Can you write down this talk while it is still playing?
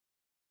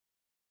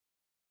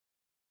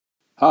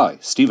Hi,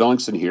 Steve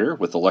Ellingson here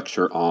with a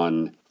lecture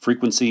on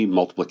frequency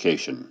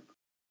multiplication.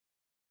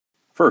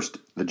 First,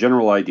 the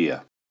general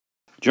idea.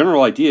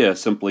 General idea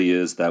simply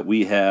is that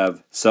we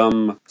have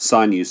some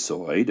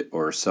sinusoid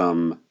or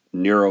some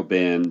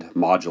narrowband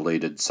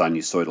modulated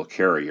sinusoidal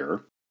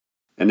carrier,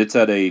 and it's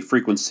at a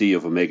frequency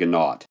of omega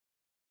naught.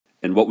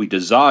 And what we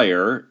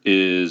desire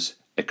is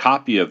a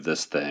copy of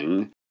this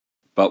thing,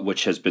 but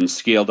which has been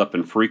scaled up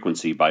in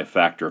frequency by a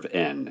factor of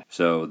n.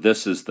 So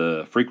this is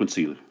the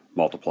frequency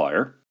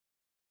multiplier.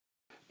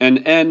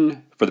 And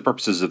n, for the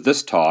purposes of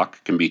this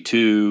talk, can be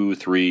 2,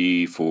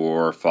 3,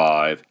 4,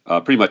 5,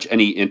 pretty much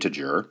any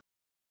integer.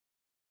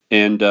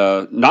 And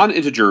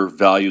non-integer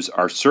values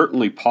are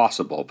certainly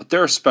possible, but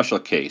they're a special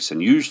case,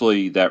 and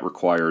usually that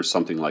requires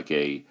something like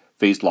a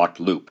phase-locked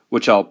loop,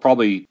 which I'll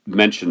probably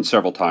mention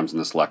several times in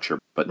this lecture,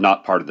 but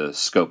not part of the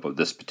scope of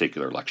this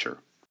particular lecture.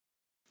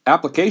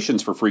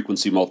 Applications for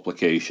frequency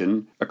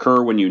multiplication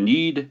occur when you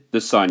need the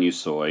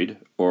sinusoid,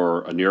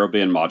 or a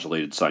narrowband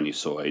modulated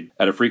sinusoid,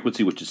 at a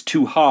frequency which is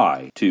too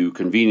high to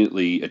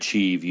conveniently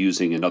achieve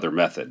using another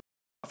method.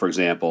 For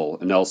example,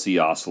 an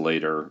LC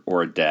oscillator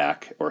or a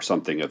DAC or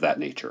something of that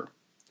nature.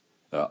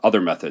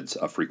 Other methods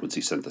of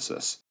frequency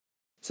synthesis.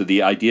 So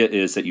the idea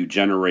is that you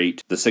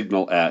generate the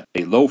signal at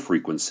a low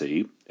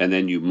frequency and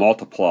then you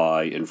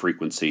multiply in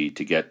frequency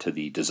to get to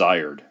the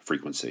desired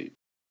frequency.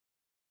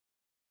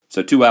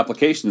 So two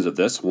applications of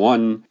this.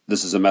 One,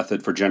 this is a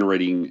method for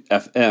generating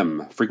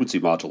FM, frequency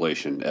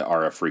modulation at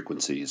RF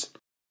frequencies.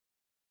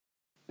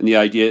 And the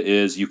idea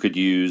is you could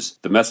use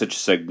the message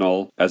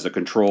signal as a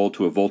control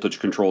to a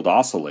voltage-controlled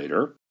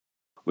oscillator,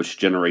 which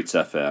generates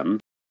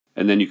FM,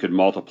 and then you could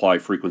multiply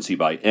frequency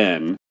by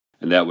n,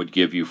 and that would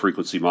give you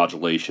frequency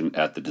modulation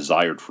at the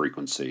desired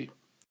frequency.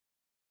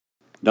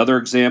 Another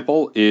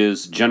example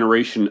is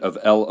generation of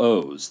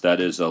LOs, that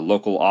is a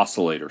local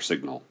oscillator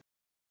signal.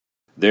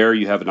 There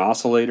you have an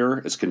oscillator.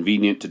 It's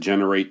convenient to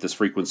generate this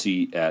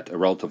frequency at a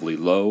relatively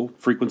low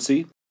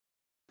frequency.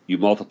 You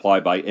multiply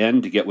by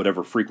n to get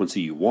whatever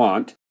frequency you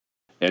want,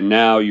 and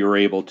now you're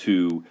able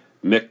to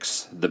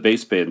mix the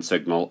baseband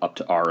signal up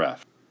to RF.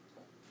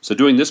 So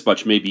doing this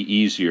much may be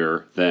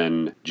easier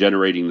than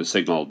generating the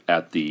signal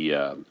at the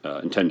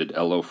intended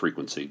LO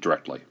frequency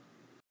directly.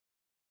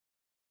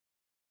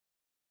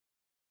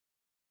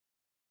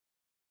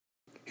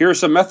 Here are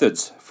some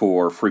methods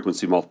for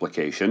frequency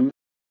multiplication,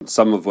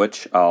 some of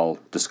which I'll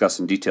discuss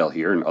in detail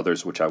here and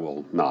others which I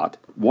will not.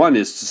 One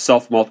is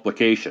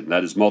self-multiplication,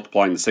 that is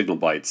multiplying the signal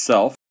by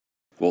itself.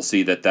 We'll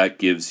see that that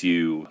gives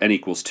you n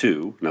equals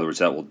 2. In other words,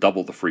 that will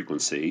double the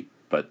frequency,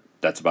 but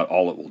that's about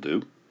all it will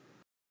do.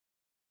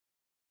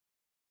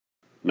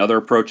 Another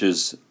approach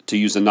is to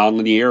use a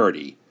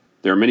nonlinearity.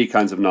 There are many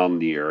kinds of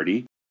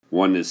nonlinearity.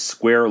 One is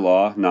square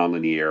law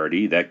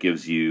nonlinearity. That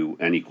gives you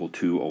n equal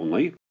 2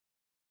 only.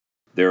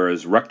 There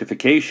is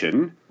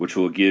rectification, which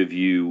will give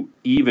you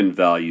even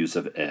values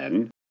of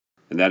n,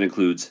 and that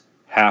includes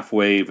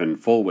half-wave and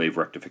full-wave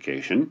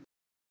rectification.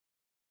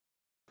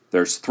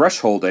 There's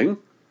thresholding,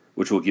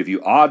 which will give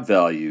you odd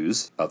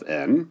values of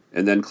n,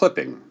 and then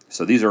clipping.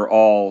 So these are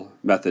all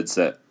methods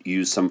that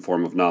use some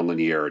form of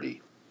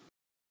nonlinearity.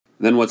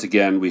 And then once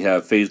again, we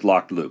have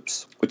phase-locked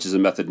loops, which is a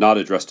method not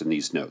addressed in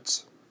these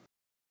notes.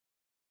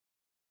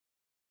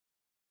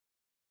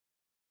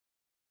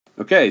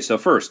 Okay, so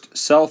first,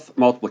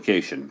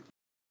 self-multiplication.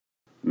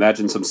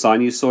 Imagine some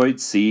sinusoid,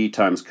 c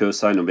times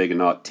cosine omega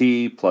naught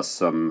t plus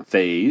some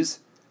phase.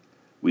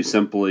 We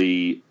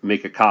simply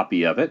make a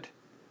copy of it,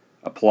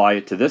 apply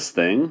it to this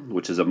thing,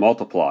 which is a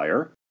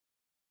multiplier,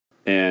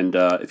 and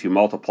if you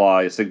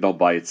multiply a signal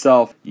by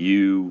itself,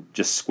 you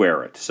just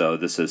square it. So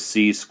this is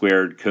c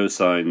squared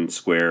cosine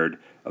squared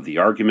of the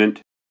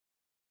argument.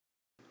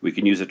 We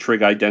can use a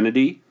trig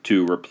identity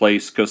to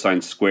replace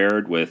cosine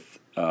squared with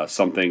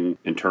something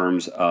in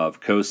terms of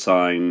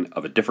cosine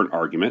of a different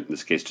argument, in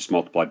this case just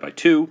multiplied by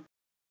 2.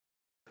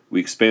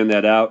 We expand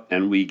that out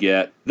and we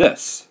get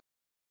this.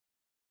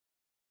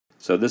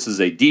 So this is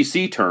a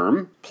DC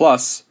term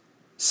plus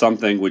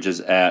something which is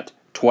at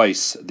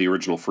twice the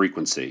original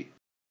frequency.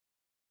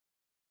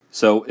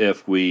 So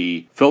if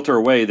we filter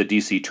away the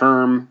DC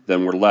term,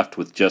 then we're left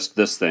with just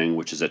this thing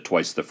which is at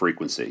twice the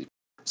frequency.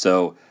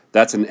 So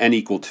that's an n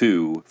equal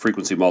 2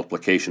 frequency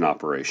multiplication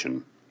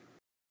operation.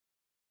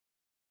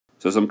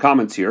 So some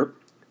comments here.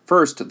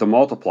 First, the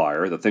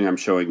multiplier, the thing I'm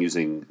showing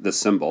using this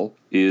symbol,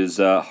 is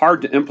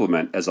hard to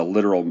implement as a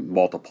literal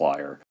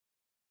multiplier.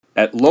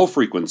 At low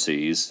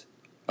frequencies,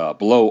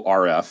 below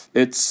RF,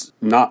 it's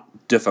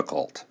not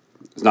difficult.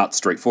 It's not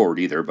straightforward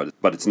either,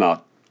 but it's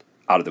not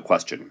out of the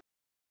question.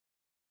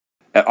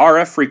 At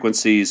RF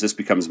frequencies, this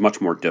becomes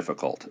much more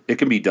difficult. It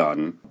can be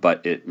done,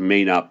 but it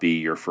may not be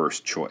your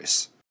first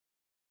choice.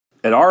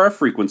 At RF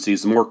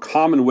frequencies, the more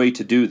common way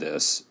to do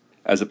this,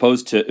 as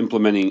opposed to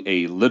implementing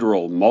a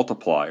literal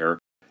multiplier,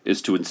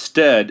 is to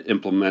instead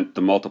implement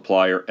the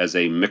multiplier as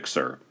a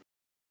mixer.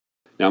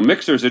 Now,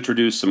 mixers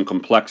introduce some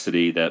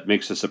complexity that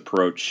makes this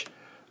approach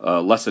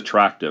less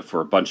attractive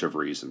for a bunch of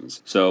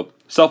reasons. So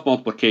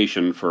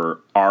self-multiplication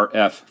for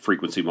RF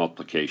frequency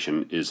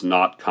multiplication is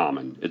not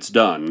common. It's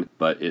done,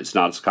 but it's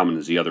not as common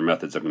as the other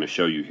methods I'm going to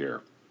show you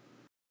here.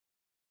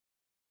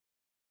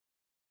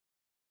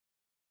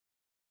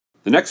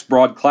 The next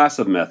broad class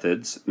of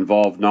methods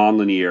involve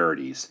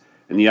nonlinearities.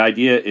 And the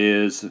idea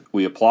is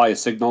we apply a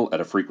signal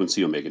at a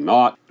frequency omega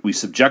naught, we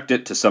subject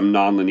it to some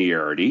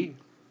nonlinearity,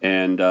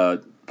 and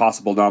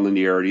possible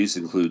nonlinearities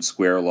include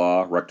square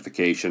law,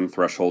 rectification,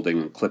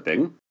 thresholding, and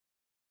clipping.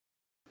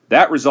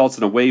 That results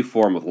in a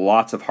waveform with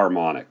lots of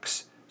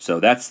harmonics.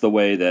 So that's the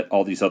way that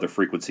all these other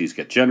frequencies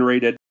get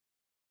generated.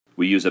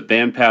 We use a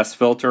bandpass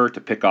filter to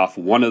pick off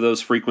one of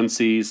those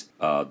frequencies,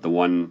 the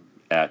one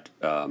at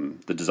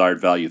the desired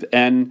value of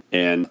n,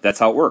 and that's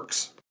how it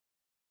works.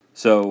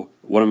 So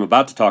what I'm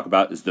about to talk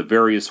about is the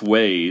various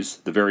ways,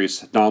 the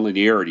various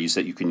nonlinearities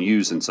that you can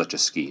use in such a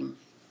scheme.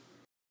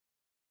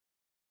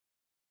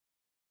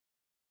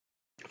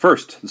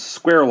 First, the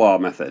square law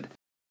method.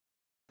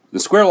 The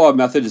square law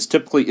method is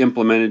typically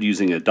implemented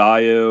using a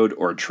diode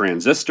or a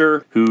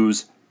transistor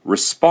whose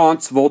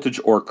response voltage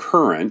or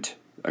current,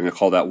 I'm going to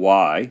call that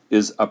Y,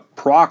 is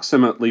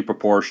approximately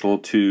proportional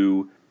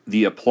to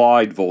the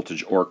applied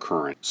voltage or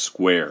current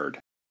squared.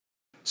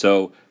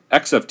 So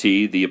x of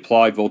t, the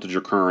applied voltage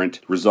or current,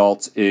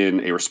 results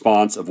in a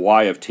response of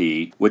y of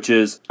t, which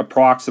is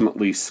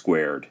approximately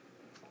squared.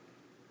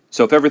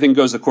 So if everything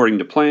goes according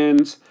to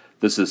plans,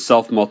 this is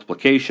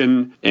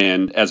self-multiplication,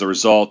 and as a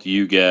result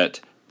you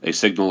get a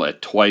signal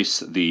at twice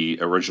the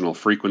original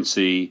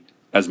frequency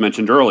as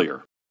mentioned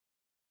earlier.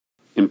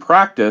 In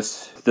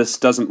practice, this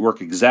doesn't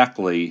work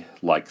exactly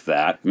like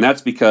that, and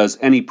that's because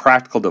any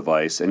practical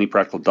device, any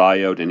practical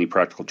diode, any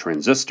practical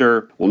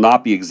transistor will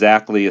not be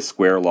exactly a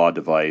square law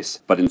device,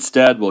 but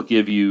instead will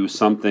give you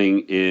something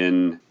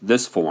in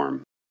this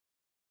form.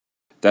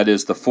 That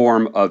is the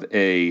form of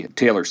a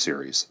Taylor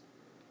series.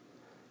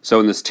 So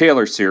in this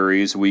Taylor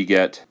series, we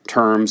get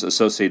terms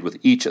associated with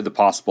each of the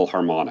possible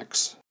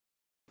harmonics.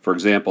 For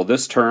example,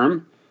 this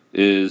term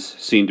is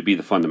seen to be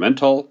the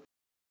fundamental.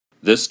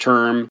 This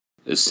term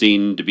is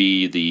seen to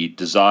be the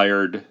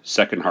desired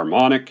second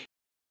harmonic.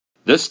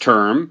 This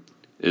term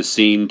is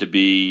seen to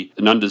be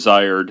an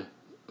undesired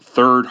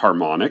third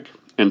harmonic,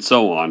 and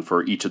so on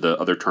for each of the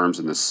other terms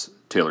in this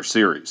Taylor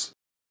series.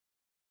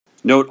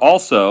 Note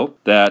also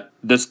that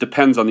this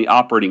depends on the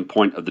operating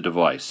point of the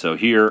device. So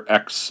here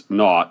x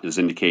naught is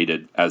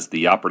indicated as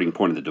the operating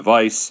point of the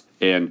device,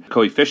 and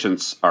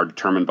coefficients are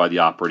determined by the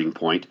operating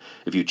point.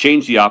 If you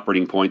change the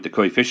operating point, the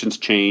coefficients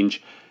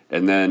change,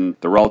 and then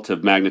the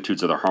relative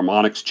magnitudes of the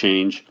harmonics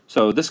change,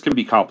 so this can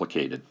be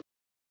complicated.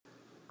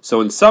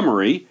 So in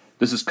summary,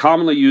 this is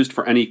commonly used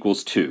for n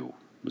equals 2.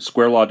 The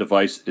square law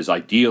device is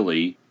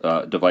ideally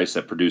a device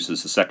that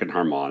produces a second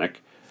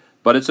harmonic,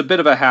 but it's a bit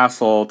of a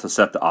hassle to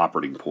set the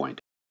operating point.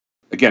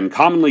 Again,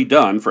 commonly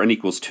done for n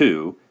equals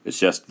 2, it's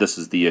just this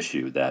is the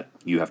issue, that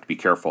you have to be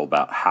careful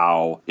about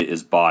how it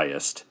is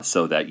biased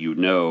so that you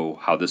know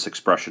how this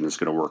expression is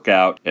going to work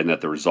out and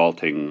that the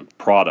resulting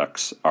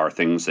products are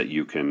things that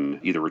you can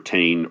either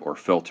retain or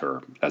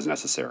filter as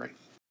necessary.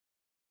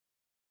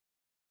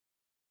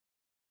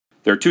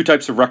 There are two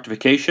types of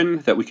rectification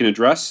that we can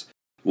address.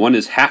 One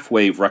is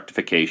half-wave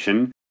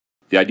rectification.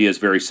 The idea is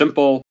very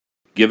simple.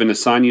 Given a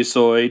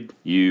sinusoid,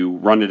 you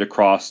run it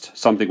across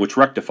something which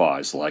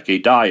rectifies, like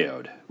a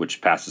diode,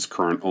 which passes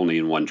current only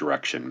in one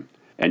direction.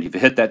 And if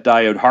you hit that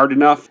diode hard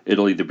enough,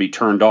 it'll either be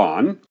turned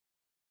on,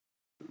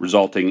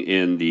 resulting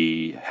in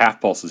the half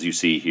pulses you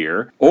see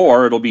here,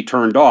 or it'll be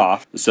turned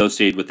off,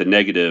 associated with the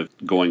negative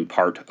going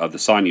part of the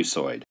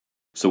sinusoid.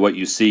 So what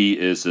you see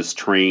is this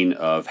train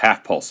of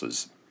half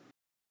pulses.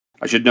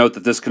 I should note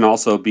that this can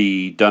also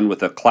be done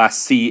with a Class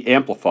C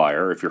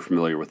amplifier, if you're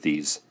familiar with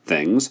these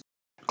things.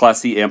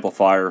 Class C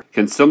amplifier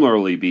can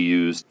similarly be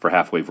used for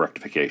half-wave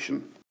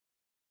rectification.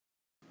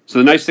 So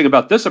the nice thing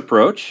about this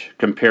approach,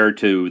 compared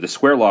to the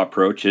square law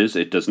approach, is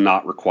it does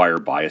not require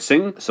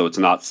biasing, so it's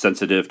not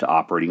sensitive to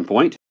operating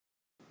point.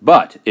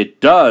 But it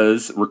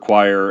does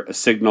require a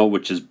signal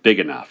which is big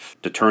enough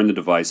to turn the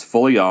device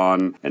fully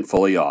on and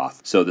fully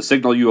off. So the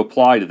signal you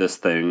apply to this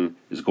thing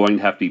is going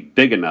to have to be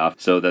big enough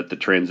so that the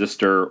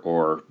transistor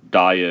or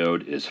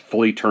diode is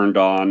fully turned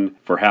on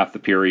for half the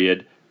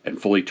period and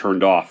fully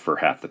turned off for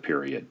half the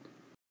period.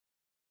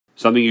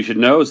 Something you should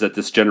know is that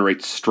this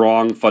generates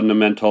strong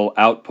fundamental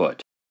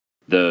output.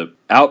 The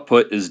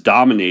output is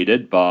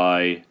dominated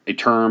by a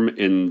term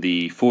in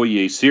the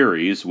Fourier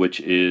series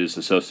which is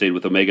associated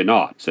with omega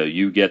naught. So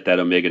you get that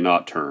omega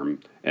naught term,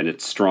 and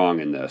it's strong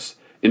in this,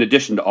 in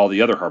addition to all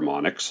the other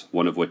harmonics,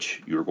 one of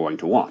which you're going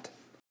to want.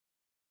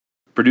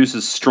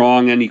 Produces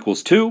strong n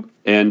equals 2,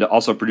 and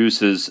also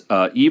produces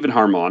even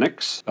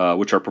harmonics,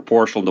 which are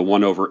proportional to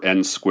 1 over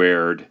n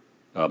squared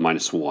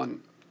minus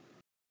 1.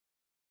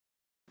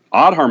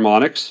 Odd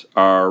harmonics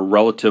are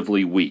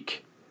relatively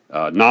weak,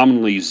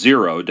 nominally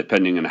 0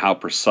 depending on how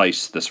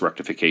precise this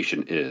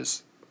rectification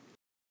is.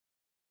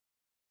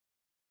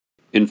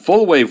 In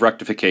full wave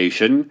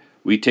rectification,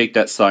 we take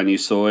that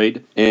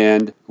sinusoid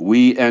and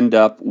we end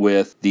up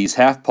with these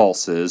half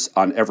pulses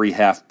on every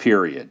half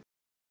period.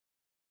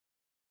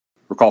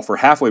 Recall for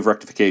half wave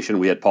rectification,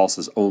 we had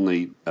pulses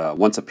only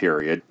once a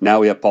period. Now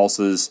we have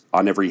pulses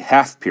on every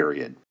half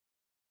period.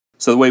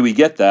 So the way we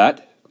get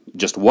that,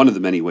 just one of the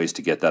many ways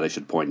to get that I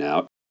should point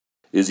out,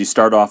 is you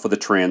start off with a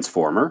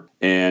transformer,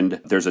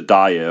 and there's a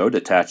diode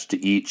attached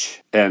to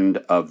each end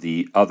of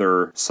the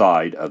other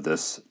side of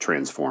this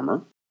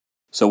transformer.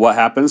 So what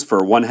happens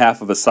for one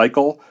half of a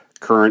cycle?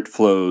 Current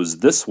flows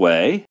this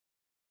way.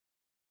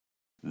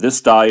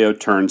 This diode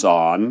turns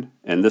on,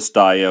 and this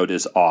diode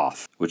is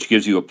off, which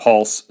gives you a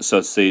pulse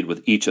associated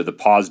with each of the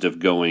positive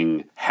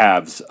going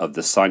halves of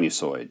the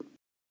sinusoid.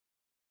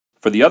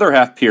 For the other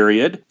half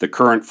period, the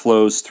current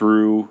flows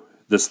through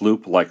this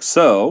loop like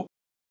so.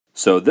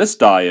 So this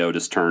diode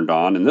is turned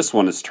on, and this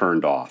one is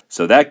turned off.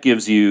 So that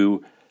gives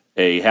you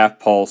a half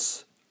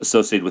pulse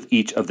associated with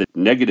each of the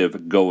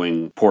negative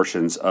going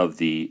portions of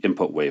the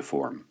input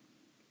waveform.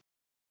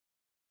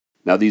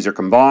 Now these are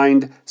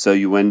combined, so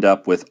you end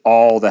up with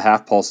all the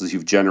half pulses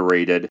you've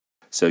generated,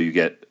 so you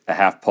get a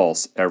half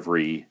pulse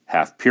every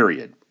half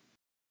period.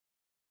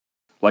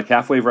 Like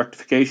half wave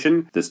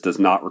rectification, this does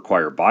not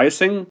require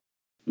biasing,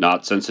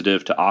 not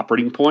sensitive to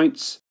operating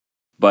points,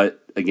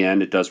 but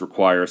again, it does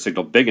require a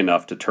signal big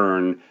enough to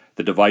turn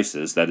the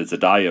devices, that is the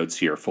diodes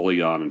here,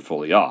 fully on and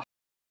fully off.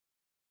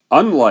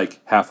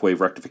 Unlike half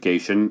wave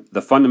rectification,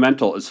 the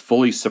fundamental is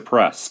fully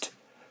suppressed.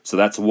 So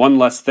that's one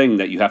less thing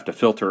that you have to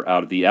filter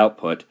out of the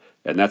output,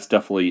 and that's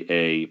definitely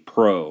a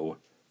pro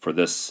for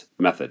this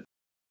method.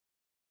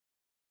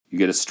 You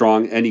get a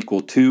strong n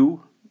equal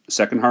 2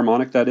 second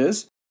harmonic, that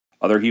is.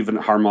 Other even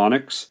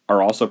harmonics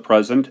are also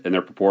present, and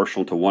they're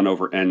proportional to 1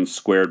 over n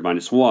squared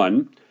minus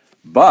 1.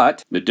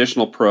 But an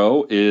additional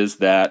pro is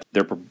that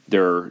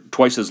they're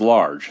twice as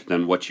large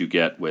than what you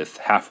get with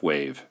half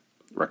wave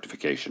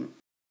rectification.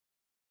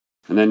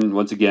 And then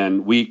once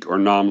again, weak or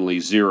nominally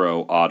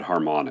zero odd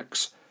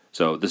harmonics.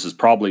 So this is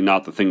probably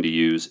not the thing to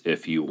use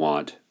if you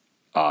want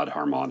odd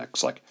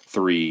harmonics like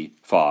 3,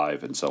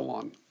 5, and so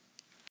on.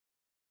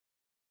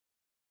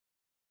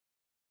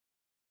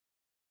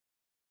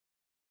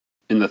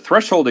 In the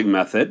thresholding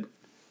method,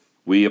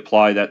 we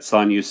apply that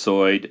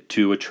sinusoid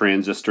to a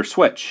transistor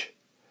switch.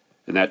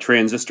 And that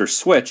transistor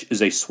switch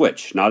is a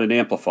switch, not an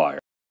amplifier.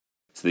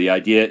 So the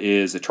idea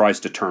is it tries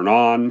to turn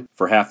on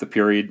for half the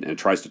period and it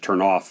tries to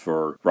turn off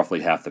for roughly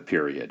half the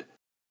period.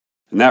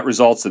 And that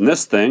results in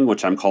this thing,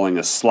 which I'm calling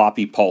a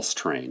sloppy pulse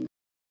train.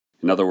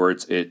 In other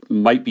words, it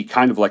might be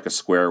kind of like a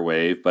square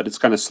wave, but it's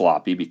kind of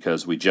sloppy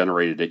because we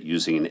generated it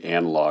using an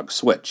analog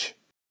switch.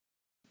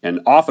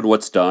 And often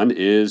what's done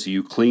is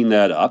you clean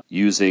that up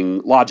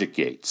using logic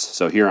gates.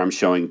 So here I'm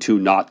showing 2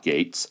 NOT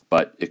gates,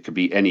 but it could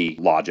be any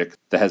logic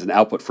that has an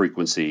output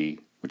frequency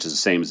which is the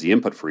same as the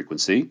input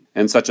frequency,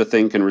 and such a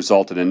thing can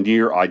result in a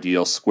near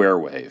ideal square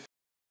wave.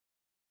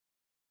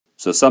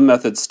 So some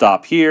methods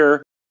stop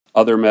here,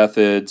 other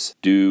methods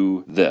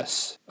do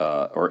this,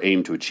 or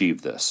aim to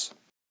achieve this.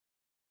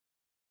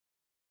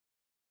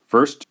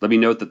 First, let me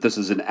note that this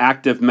is an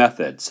active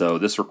method, so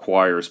this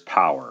requires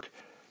power,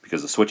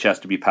 because the switch has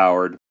to be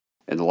powered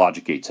and the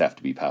logic gates have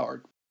to be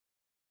powered.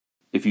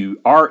 If you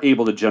are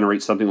able to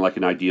generate something like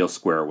an ideal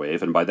square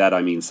wave, and by that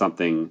I mean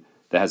something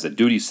that has a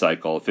duty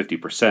cycle of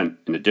 50%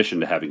 in addition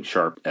to having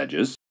sharp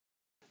edges,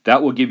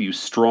 that will give you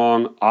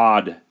strong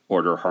odd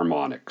order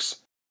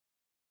harmonics.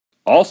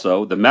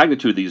 Also, the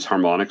magnitude of these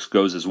harmonics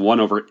goes as 1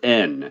 over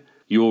n.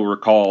 You will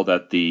recall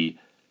that the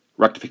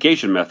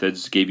rectification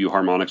methods gave you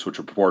harmonics which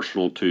are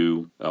proportional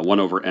to 1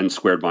 over n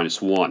squared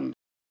minus 1.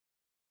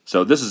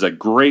 So this is a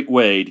great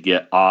way to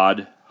get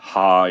odd,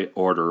 high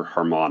order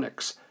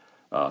harmonics,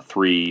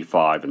 3,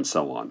 5, and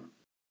so on.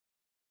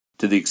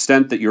 To the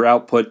extent that your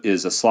output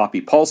is a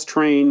sloppy pulse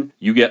train,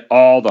 you get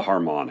all the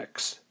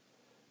harmonics.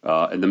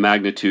 And the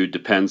magnitude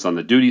depends on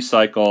the duty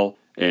cycle,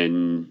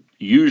 and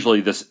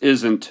usually this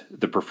isn't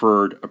the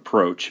preferred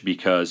approach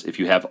because if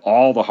you have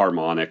all the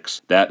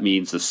harmonics, that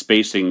means the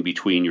spacing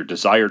between your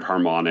desired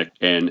harmonic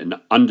and an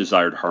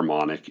undesired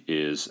harmonic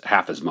is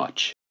half as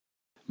much.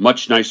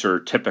 Much nicer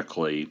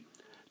typically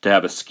to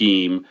have a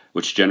scheme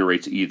which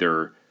generates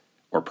either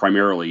or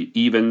primarily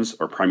evens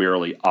or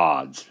primarily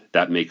odds.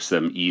 That makes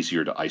them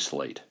easier to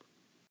isolate.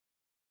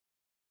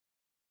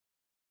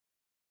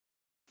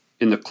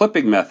 In the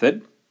clipping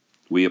method,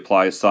 we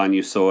apply a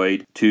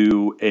sinusoid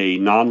to a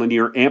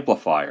nonlinear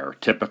amplifier,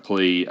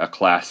 typically a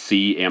Class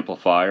C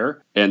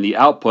amplifier, and the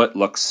output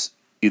looks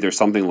either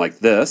something like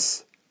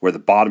this, where the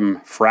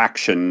bottom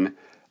fraction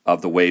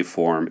of the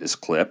waveform is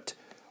clipped,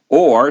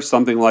 or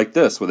something like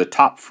this, where the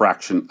top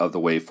fraction of the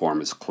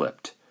waveform is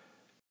clipped.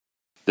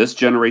 This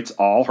generates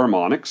all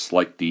harmonics,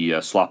 like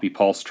the sloppy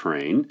pulse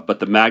train, but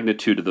the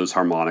magnitude of those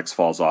harmonics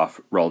falls off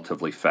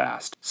relatively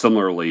fast,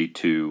 similarly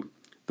to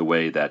the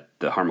way that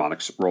the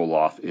harmonics roll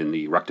off in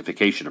the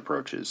rectification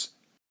approaches.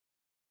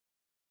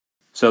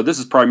 So this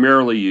is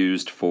primarily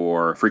used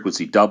for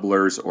frequency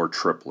doublers or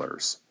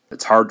triplers.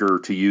 It's harder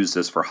to use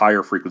this for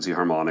higher frequency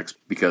harmonics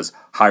because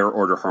higher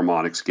order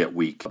harmonics get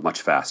weak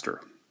much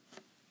faster.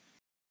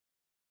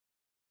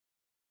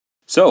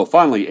 So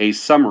finally, a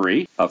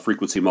summary of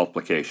frequency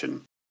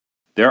multiplication.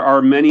 There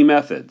are many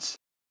methods.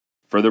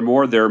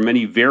 Furthermore, there are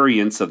many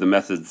variants of the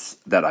methods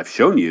that I've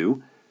shown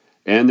you,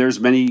 and there's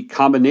many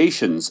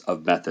combinations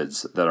of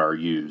methods that are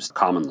used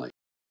commonly.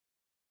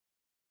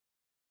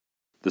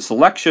 The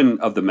selection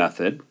of the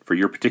method for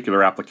your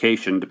particular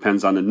application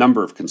depends on a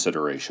number of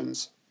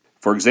considerations.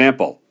 For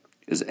example,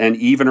 is n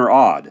even or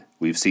odd?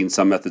 We've seen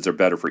some methods are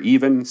better for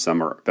even,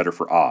 some are better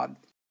for odd.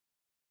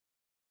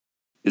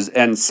 Is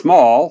n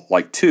small,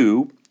 like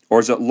 2, or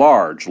is it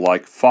large,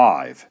 like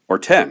 5 or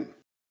 10?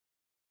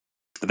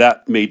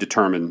 That may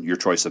determine your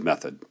choice of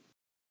method.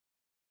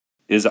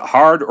 Is it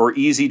hard or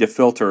easy to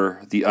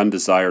filter the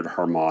undesired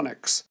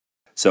harmonics?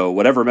 So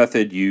whatever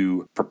method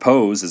you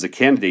propose as a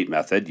candidate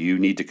method, you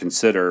need to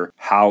consider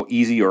how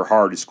easy or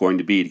hard it's going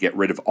to be to get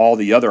rid of all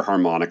the other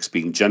harmonics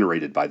being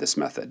generated by this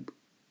method.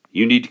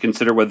 You need to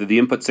consider whether the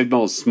input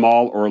signal is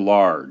small or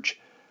large.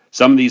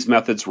 Some of these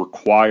methods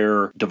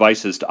require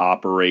devices to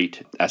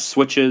operate as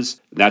switches.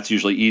 That's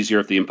usually easier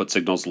if the input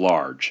signal is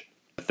large.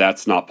 If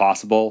that's not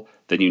possible,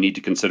 then you need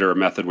to consider a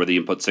method where the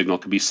input signal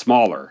can be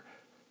smaller.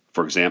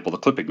 For example, the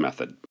clipping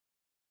method.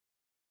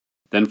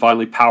 Then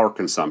finally, power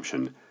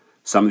consumption.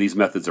 Some of these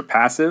methods are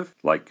passive,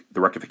 like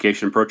the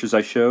rectification approaches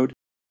I showed.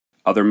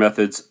 Other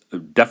methods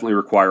definitely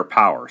require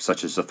power,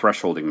 such as the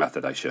thresholding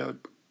method I showed.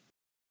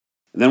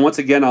 And then once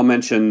again, I'll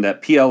mention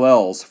that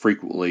PLLs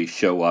frequently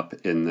show up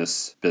in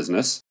this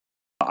business.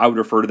 I would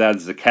refer to that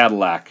as the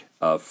Cadillac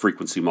of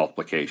frequency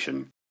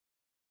multiplication.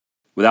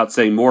 Without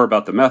saying more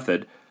about the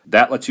method,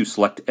 that lets you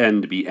select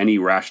n to be any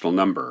rational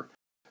number.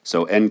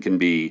 So n can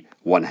be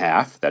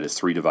 1/2, that is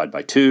 3 divided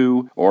by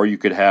 2, or you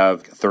could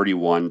have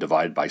 31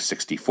 divided by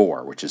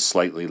 64, which is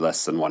slightly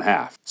less than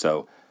 1/2.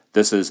 So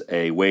this is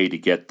a way to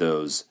get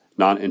those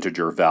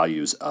non-integer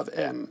values of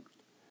n.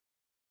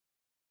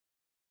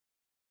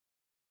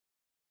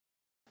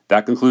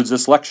 That concludes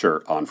this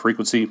lecture on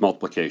frequency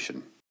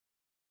multiplication.